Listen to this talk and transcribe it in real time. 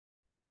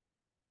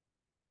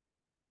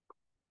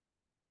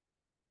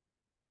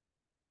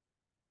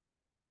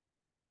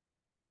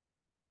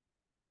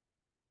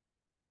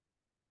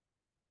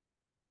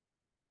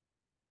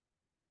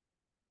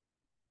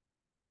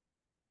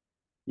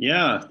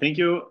Yeah, thank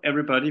you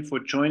everybody for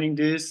joining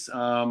this.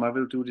 I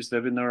will do this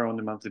webinar on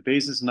a monthly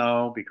basis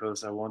now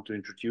because I want to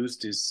introduce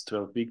this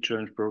 12-week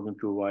challenge program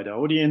to a wider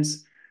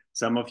audience.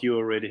 Some of you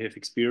already have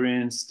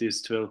experienced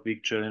this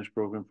 12-week challenge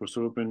program for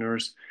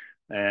solopreneurs,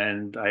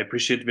 and I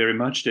appreciate very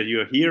much that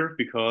you are here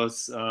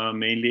because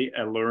mainly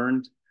I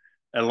learned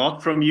a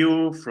lot from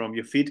you, from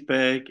your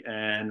feedback,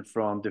 and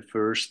from the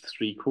first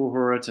three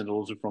cohorts, and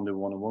also from the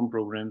one-on-one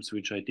programs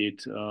which I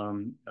did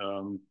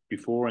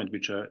before and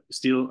which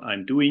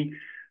I'm doing.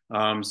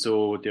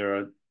 So there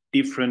are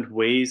different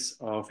ways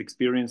of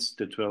experience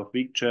the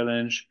 12-week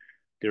challenge.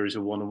 There is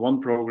a one-on-one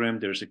program,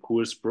 there's a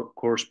course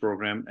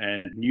program,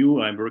 and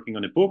I'm working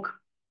on a book.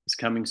 It's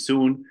coming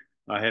soon.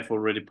 I have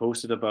already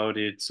posted about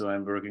it, so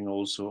I'm working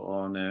also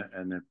on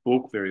a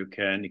book where you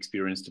can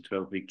experience the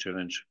 12-week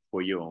challenge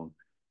for your own.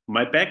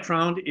 My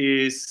background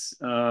is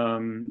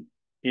in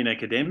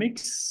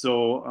academics,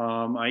 so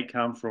I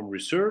come from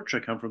research.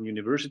 I come from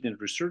university and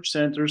research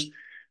centers.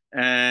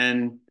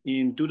 And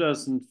in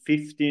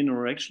 2015,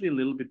 or actually a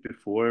little bit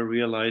before, I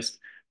realized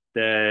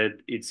that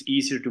it's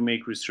easier to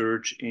make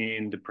research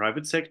in the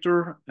private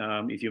sector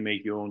if you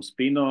make your own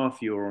spin-off,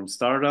 your own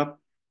startup.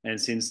 And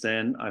since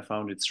then, I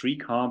founded three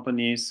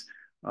companies.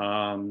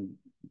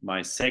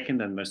 My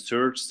second and my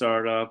third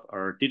startup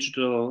are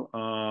digital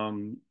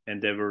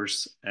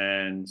endeavors.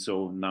 And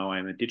so now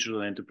I'm a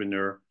digital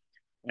entrepreneur,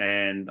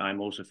 and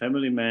I'm also a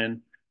family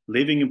man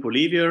living in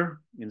Bolivia,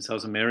 in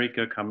South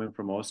America, coming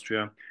from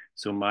Austria.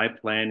 So my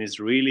plan is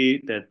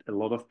really that a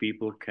lot of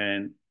people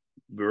can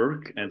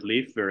work and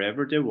live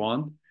wherever they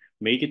want,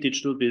 make a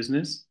digital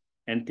business,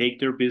 and take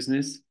their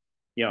business,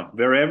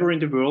 wherever in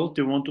the world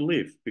they want to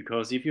live.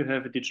 Because if you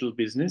have a digital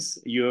business,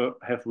 you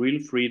have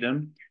real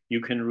freedom.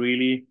 You can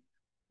really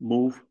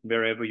move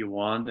wherever you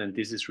want, and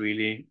this is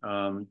really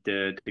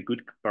the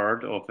good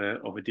part of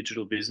a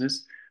digital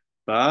business.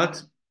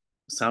 But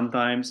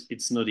sometimes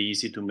it's not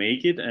easy to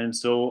make it, and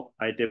so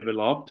I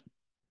developed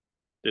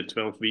the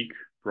 12-week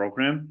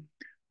program.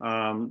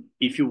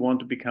 If you want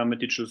to become a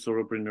digital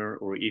solopreneur,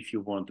 or if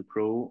you want to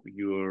grow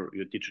your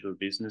digital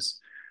business,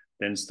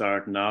 then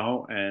start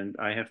now. And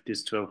I have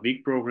this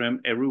 12-week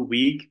program, every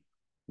week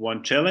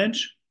one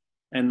challenge.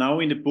 And now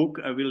in the book,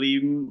 I will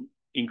even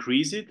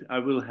increase it. I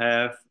will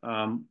have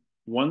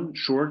one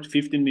short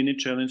 15-minute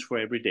challenge for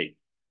every day.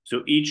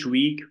 So each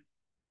week,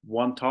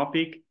 one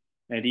topic,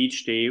 and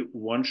each day,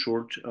 one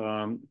short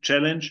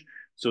challenge,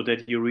 so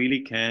that you really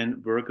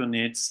can work on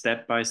it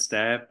step by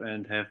step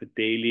and have a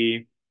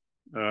daily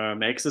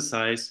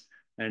exercise.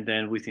 And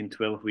then within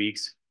 12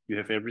 weeks, you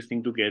have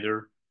everything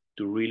together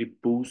to really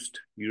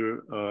boost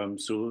your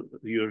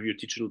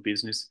digital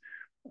business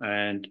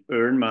and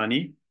earn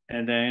money,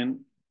 and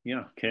then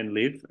can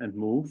live and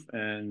move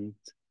and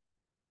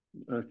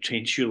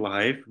change your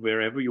life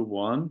wherever you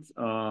want,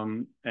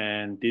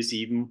 and this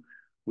even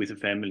with a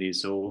family.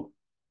 So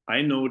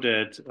I know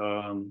that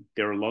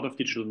there are a lot of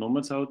digital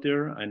nomads out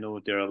there. I know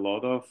there are a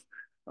lot of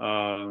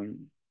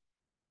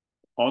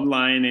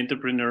online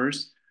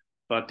entrepreneurs,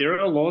 but there are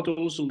a lot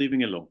also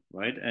living alone,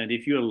 right? And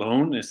if you're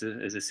alone as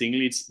a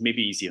single, it's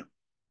maybe easier.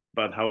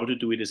 But how to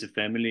do it as a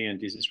family, and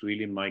this is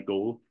really my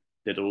goal,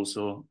 that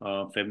also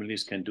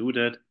families can do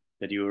that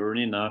you earn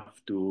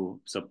enough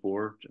to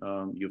support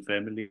your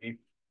family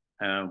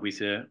with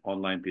an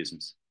online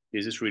business.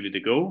 This is really the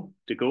goal.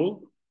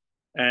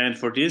 And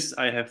for this,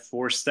 I have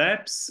 4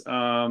 steps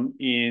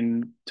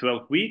in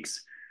 12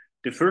 weeks.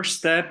 The first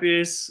step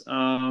is,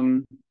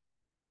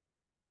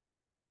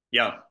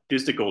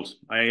 this is the goals.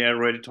 I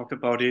already talked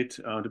about it,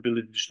 to build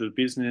a digital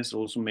business,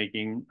 also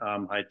making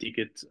high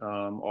ticket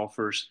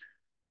offers,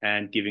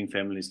 and giving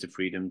families the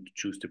freedom to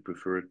choose the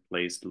preferred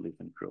place to live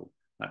and grow.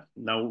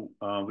 Now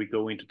we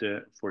go into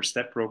the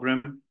 4-step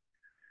program.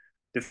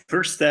 The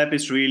first step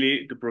is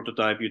really to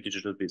prototype your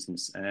digital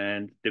business.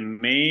 And the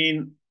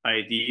main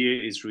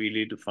idea is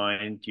really to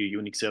find your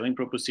unique selling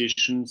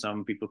proposition.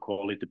 Some people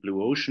call it the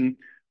blue ocean.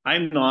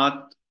 I'm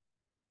not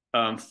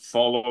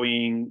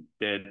following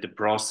the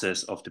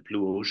process of the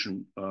blue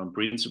ocean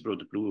principle,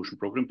 the blue ocean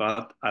program,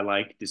 but I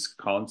like this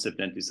concept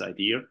and this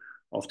idea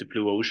of the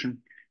blue ocean,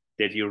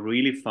 that you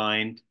really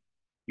find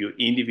your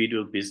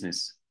individual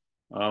business.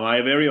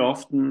 I very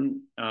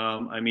often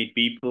I meet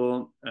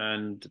people,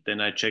 and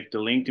then I check the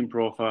LinkedIn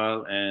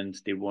profile, and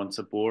they want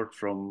support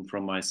from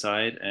my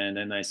side. And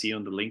then I see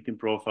on the LinkedIn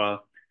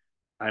profile,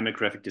 I'm a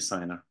graphic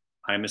designer,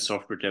 I'm a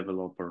software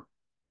developer,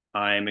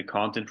 I'm a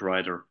content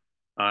writer,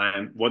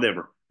 I'm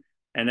whatever.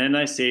 And then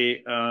I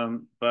say,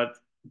 but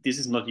this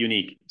is not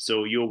unique.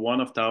 So you're one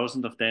of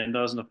 1,000, of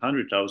 10,000, of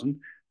 100,000,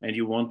 and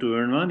you want to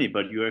earn money,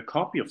 but you're a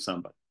copy of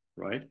somebody,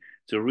 right?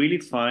 So really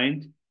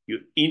find your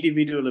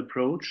individual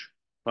approach,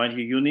 find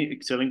your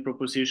unique selling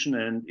proposition.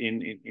 And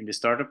in the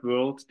startup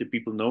world, the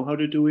people know how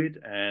to do it,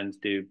 and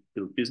they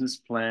build business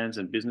plans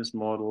and business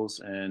models,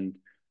 and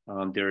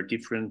there are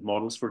different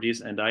models for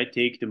this. And I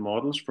take the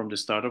models from the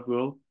startup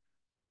world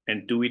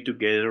and do it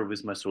together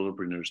with my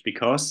solopreneurs.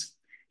 Because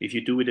if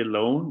you do it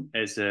alone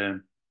as a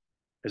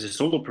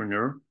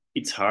solopreneur,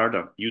 it's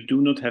harder. You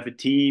do not have a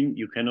team.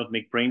 You cannot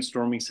make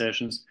brainstorming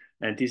sessions.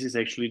 And this is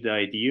actually the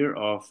idea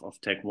of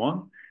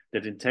Tec-One,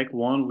 that in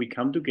Tec-One we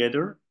come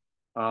together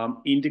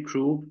in the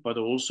group, but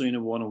also in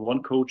a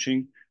one-on-one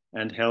coaching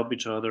and help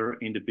each other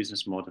in the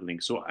business modeling.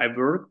 So I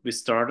work with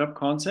startup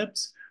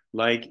concepts,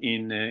 like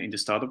in the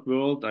startup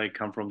world. I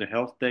come from the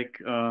health tech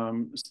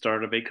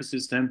startup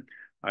ecosystem.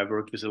 I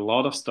worked with a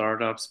lot of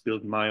startups,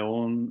 built my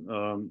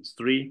own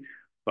three,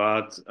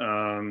 but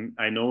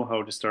I know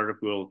how the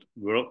startup world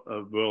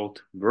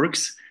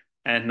works.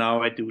 And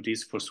now I do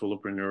this for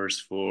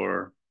solopreneurs,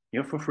 for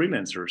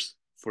freelancers,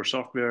 for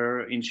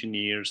software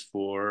engineers,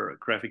 for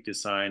graphic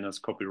designers,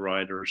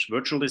 copywriters,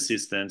 virtual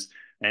assistants,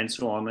 and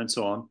so on and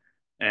so on.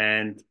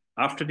 And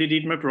after they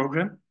did my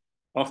program,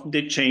 often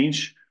they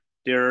change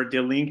their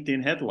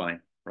LinkedIn headline,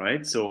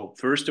 right? So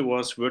first there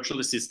was virtual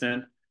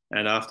assistant,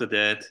 and after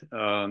that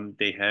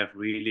they have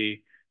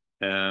really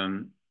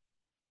a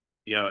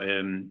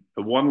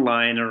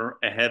one-liner,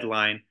 a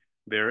headline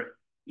where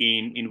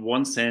in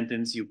one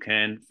sentence you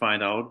can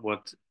find out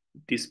what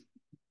this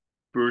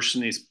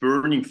person is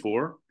burning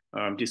for,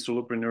 this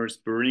solopreneur is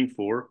burning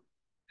for,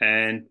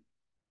 and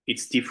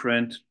it's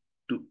different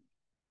to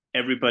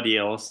everybody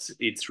else.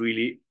 It's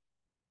really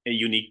a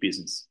unique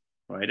business,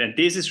 right? And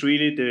this is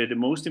really the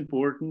most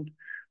important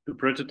to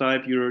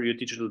prototype your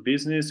digital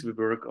business. We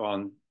work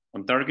on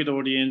target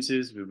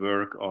audiences, we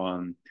work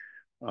on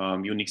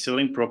unique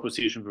selling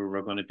proposition, we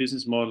work on a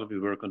business model, we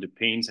work on the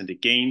pains and the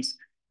gains.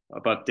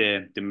 But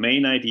the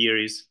main idea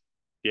is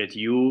that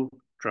you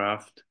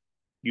draft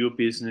your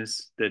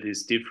business that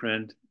is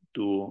different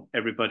to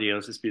everybody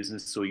else's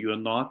business. So you are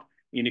not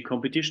in a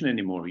competition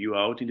anymore. You're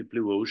out in the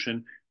blue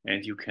ocean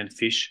and you can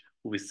fish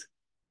with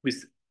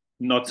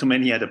not so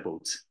many other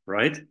boats,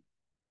 right?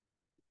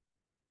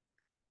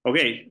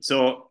 Okay,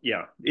 so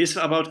yeah, it's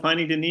about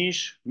finding the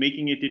niche,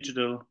 making it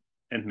digital,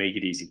 and make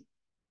it easy.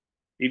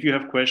 If you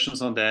have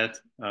questions on that,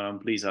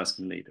 please ask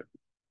me later.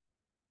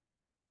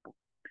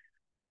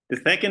 The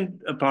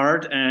second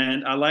part,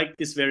 and I like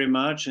this very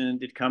much,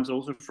 and it comes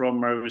also from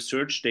my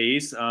research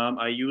days.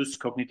 I used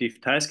cognitive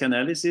task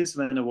analysis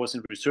when I was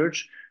in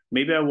research.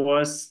 Maybe I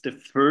was the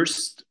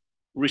first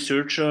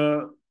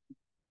researcher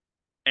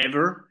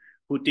ever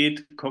who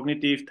did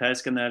cognitive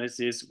task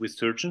analysis with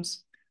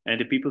surgeons.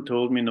 And the people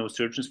told me, no,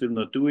 surgeons will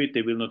not do it.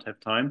 They will not have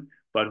time.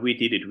 But we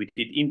did it. We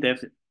did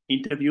in-depth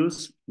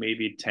interviews,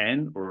 maybe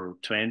 10 or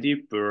 20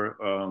 per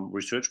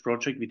research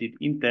project. We did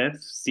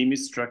in-depth,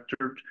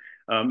 semi-structured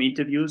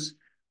interviews.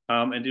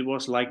 And it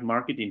was like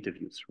market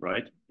interviews,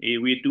 right?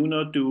 We do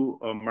not do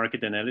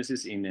market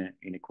analysis in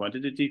a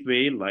quantitative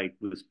way, like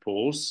with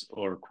polls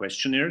or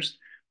questionnaires.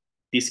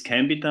 This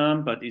can be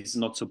done, but it's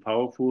not so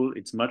powerful.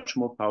 It's much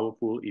more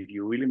powerful if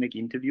you really make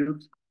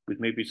interviews with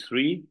maybe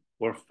 3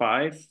 or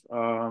 5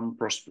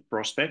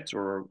 prospects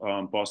or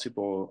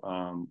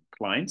possible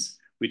clients,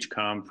 which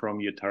come from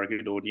your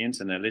target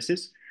audience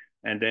analysis.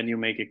 And then you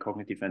make a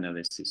cognitive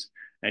analysis.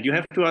 And you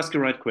have to ask the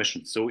right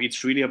questions. So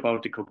it's really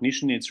about the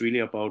cognition. It's really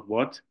about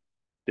what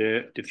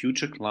the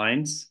future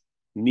clients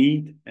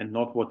need and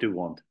not what they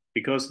want.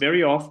 Because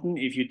very often,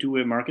 if you do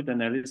a market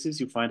analysis,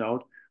 you find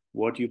out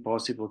what your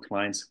possible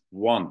clients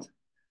want.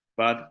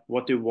 But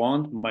what they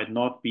want might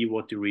not be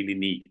what they really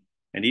need.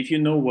 And if you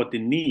know what they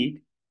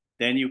need,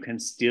 then you can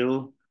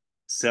still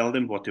sell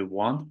them what they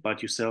want,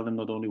 but you sell them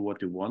not only what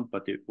they want,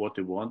 but what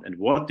they want and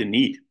what they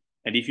need.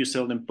 And if you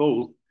sell them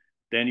both,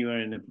 then you are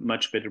in a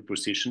much better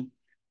position.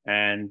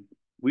 And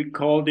we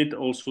called it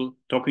also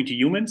talking to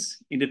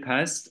humans in the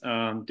past.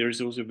 There's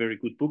also a very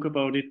good book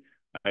about it.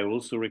 I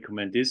also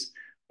recommend this,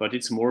 but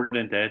it's more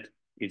than that.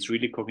 It's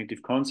really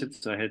cognitive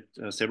concepts. I had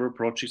several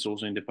projects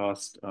also in the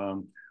past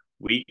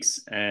weeks,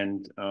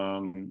 and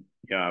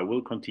yeah, I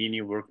will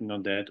continue working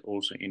on that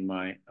also in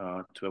my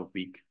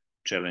 12-week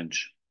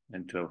challenge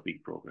and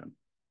 12-week program.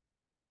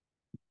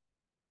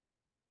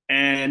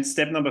 And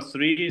step number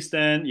 3 is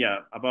then, yeah,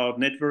 about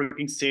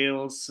networking,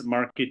 sales,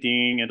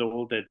 marketing, and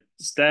all that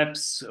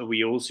steps.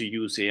 We also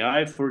use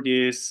AI for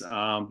this,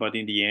 but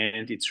in the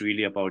end, it's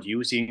really about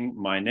using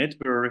my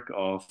network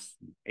of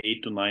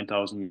 8,000 to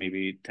 9,000,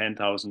 maybe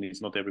 10,000.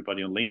 It's not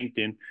everybody on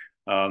LinkedIn,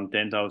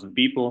 10,000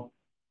 people,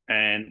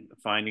 and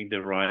finding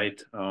the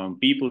right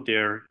people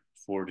there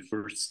for the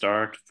first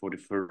start, for the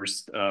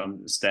first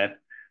step,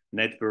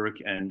 network,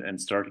 and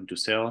starting to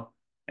sell.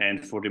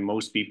 And for the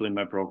most people in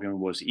my program, it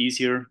was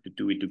easier to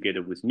do it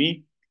together with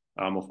me.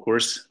 Of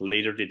course,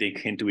 later they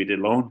can do it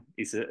alone.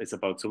 It's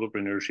about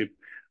solopreneurship.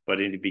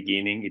 But in the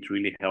beginning, it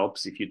really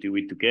helps if you do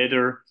it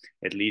together.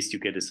 At least you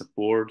get a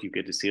support, you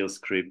get a sales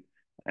script,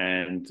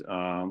 and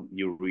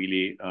you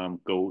really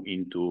go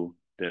into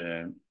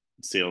the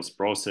sales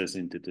process,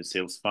 into the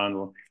sales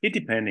funnel. It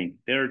depending.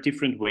 There are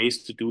different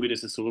ways to do it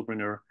as a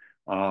solopreneur,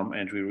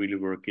 and we really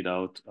work it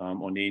out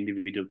on the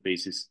individual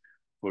basis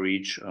for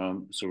each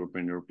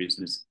solopreneur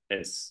business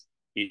as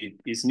it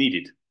is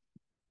needed.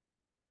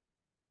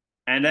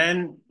 And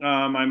then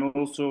I'm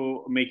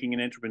also making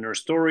an entrepreneur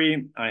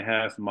story. I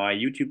have my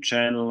YouTube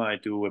channel. I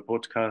do a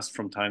podcast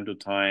from time to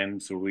time.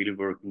 So really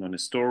working on a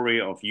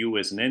story of you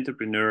as an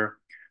entrepreneur.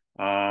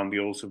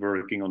 We're also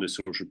working on the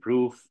social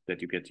proof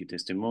that you get your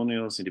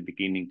testimonials. In the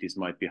beginning, this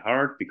might be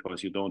hard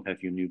because you don't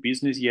have your new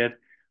business yet,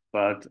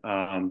 but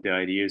the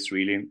idea is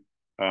really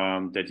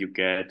that you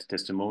get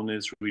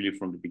testimonials really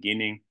from the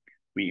beginning.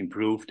 We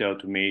improve the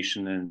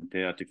automation and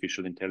the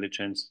artificial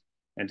intelligence.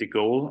 And the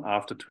goal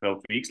after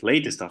 12 weeks,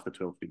 latest after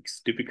 12 weeks,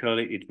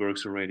 typically it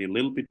works already a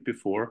little bit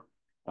before,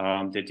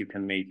 that you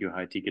can make your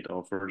high ticket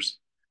offers.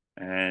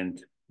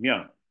 And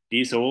yeah,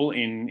 these all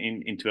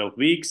in 12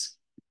 weeks.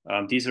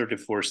 These are the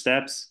 4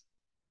 steps.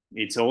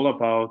 It's all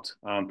about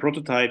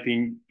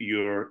prototyping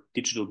your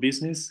digital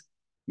business,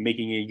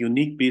 making a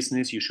unique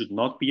business. You should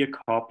not be a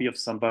copy of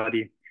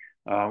somebody.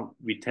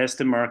 We test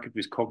the market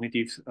with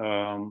cognitive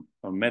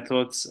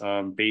methods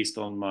based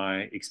on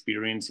my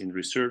experience in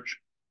research.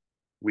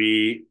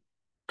 We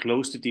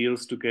close the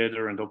deals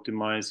together and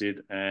optimize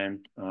it,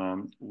 and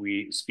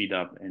we speed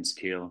up and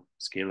scale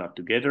up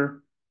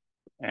together.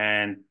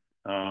 And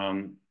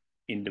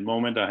in the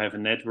moment, I have a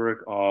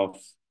network of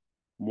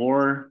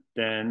more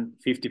than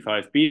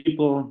 55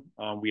 people.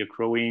 We are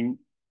growing,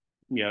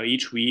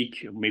 each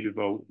week, maybe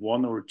about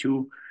 1 or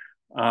 2.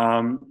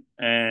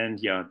 And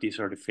yeah, these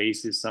are the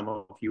faces. Some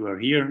of you are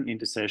here in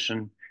the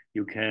session.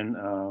 You can,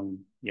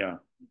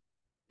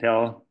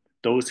 tell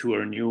those who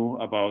are new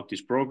about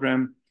this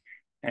program.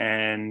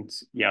 And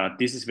yeah,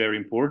 this is very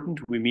important.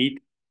 We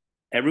meet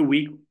every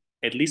week,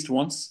 at least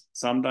once,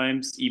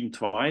 sometimes even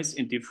twice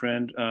in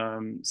different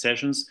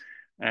sessions,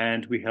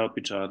 and we help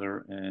each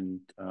other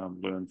and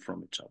learn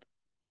from each other.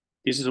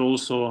 This is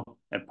also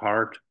a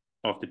part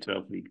of the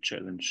 12-week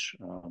challenge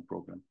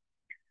program.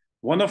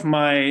 One of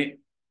my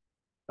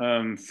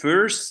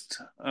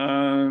first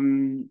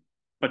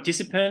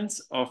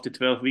participants of the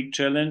 12-week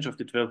challenge, of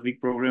the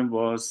 12-week program,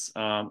 was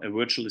a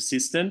virtual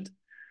assistant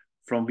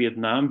from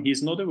Vietnam.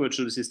 He's not a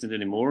virtual assistant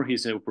anymore.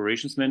 He's an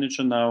operations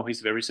manager now.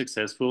 He's very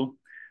successful.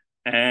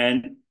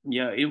 And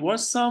yeah, it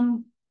was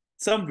some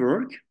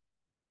work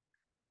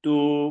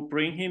to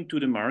bring him to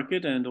the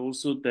market, and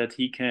also that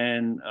he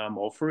can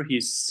offer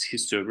his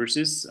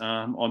services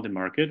on the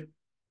market.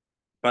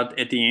 But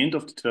at the end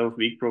of the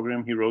 12-week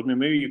program, he wrote me,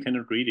 maybe you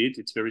cannot read it,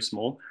 it's very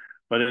small.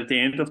 But at the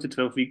end of the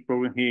 12-week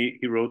program, he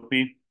wrote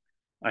me,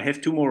 I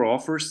have 2 more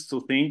offers, so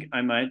think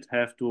I might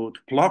have to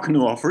block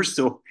new offers.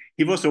 So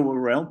he was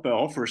overwhelmed by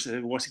offers.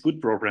 It was a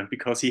good program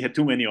because he had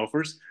too many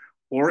offers,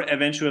 or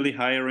eventually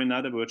hire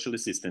another virtual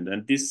assistant.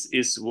 And this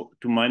is,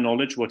 to my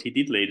knowledge, what he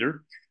did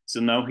later. So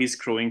now he's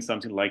growing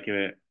something like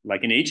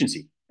an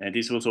agency. And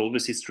this was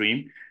always his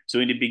dream. So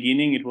in the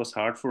beginning, it was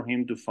hard for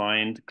him to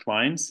find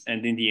clients.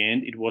 And in the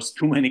end, it was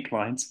too many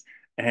clients.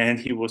 And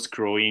he was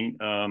growing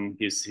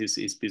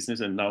his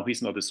business. And now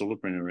he's not a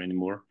solopreneur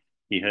anymore.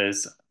 He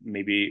has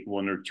maybe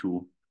 1 or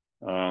 2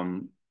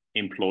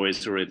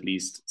 employees, or at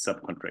least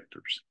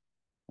subcontractors.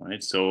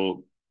 Right.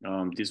 So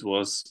this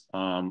was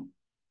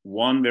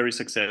one very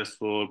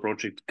successful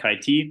project.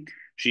 KT,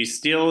 she's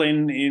still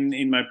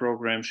in my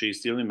program. She's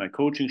still in my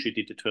coaching. She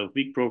did the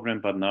 12-week program,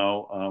 but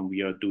now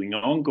we are doing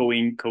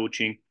ongoing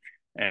coaching.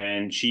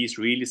 And she's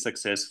really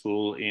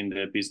successful in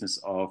the business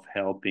of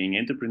helping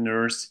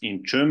entrepreneurs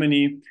in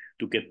Germany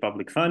to get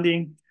public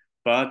funding,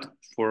 but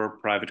for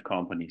private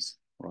companies,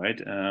 right?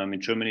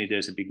 In Germany,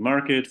 there's a big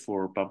market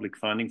for public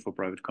funding for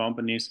private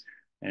companies.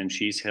 And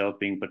she's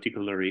helping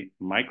particularly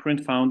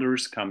migrant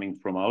founders coming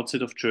from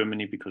outside of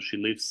Germany, because she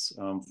lives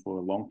for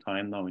a long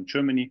time now in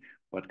Germany,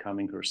 but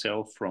coming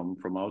herself from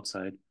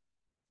outside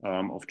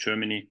of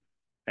Germany,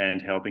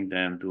 and helping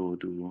them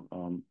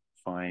to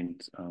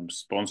find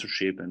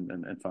sponsorship and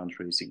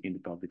fundraising in the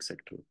public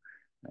sector.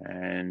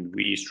 And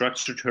we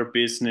structured her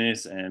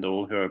business and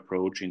all her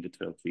approach in the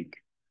 12-week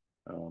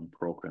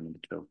program, in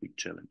the 12-week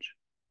challenge.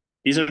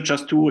 These are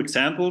just 2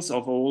 examples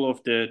of all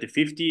of the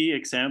 50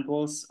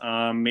 examples.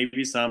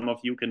 Maybe some of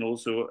you can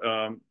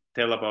also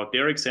tell about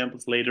their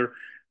examples later.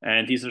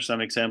 And these are some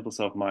examples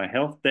of my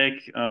health tech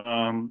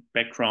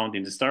background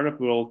in the startup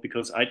world,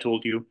 because I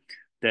told you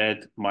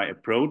that my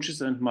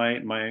approaches and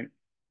my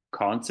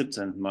concepts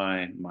and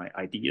my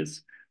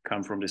ideas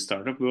come from the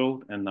startup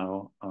world. And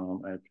now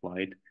I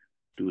applied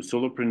to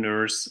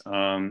solopreneurs,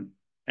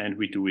 and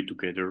we do it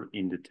together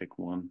in the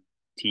Tec-One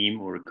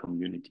team or a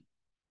community.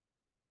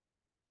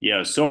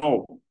 Yeah,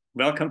 so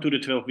welcome to the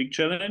 12-week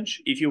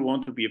challenge. If you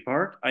want to be a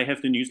part, I have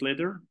the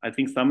newsletter. I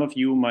think some of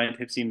you might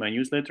have seen my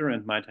newsletter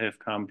and might have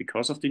come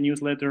because of the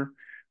newsletter.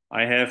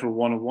 I have a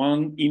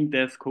one-on-one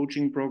in-depth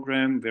coaching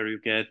program where you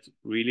get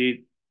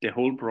really the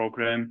whole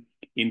program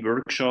in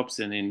workshops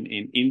and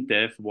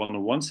in-depth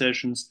one-on-one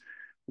sessions.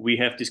 We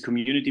have these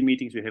community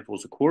meetings. We have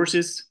also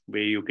courses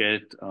where you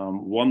get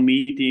 1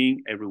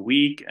 meeting every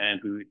week,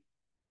 and we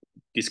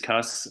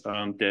discuss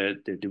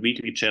the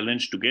weekly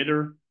challenge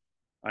together.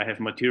 I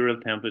have material,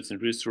 templates,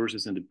 and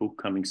resources in the book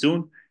coming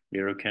soon,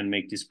 where you can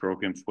make this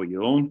program for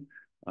your own.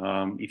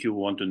 If you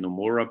want to know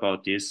more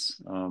about this,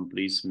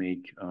 please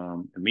make a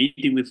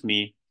meeting with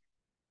me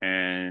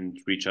and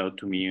reach out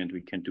to me, and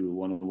we can do a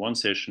one-on-one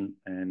session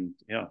and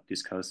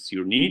discuss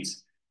your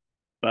needs.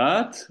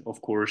 But of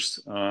course,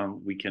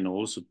 we can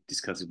also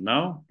discuss it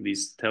now.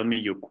 Please tell me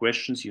your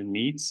questions, your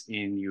needs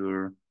in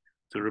your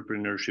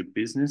Solopreneurship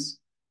business.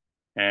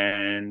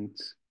 And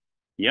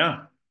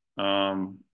yeah,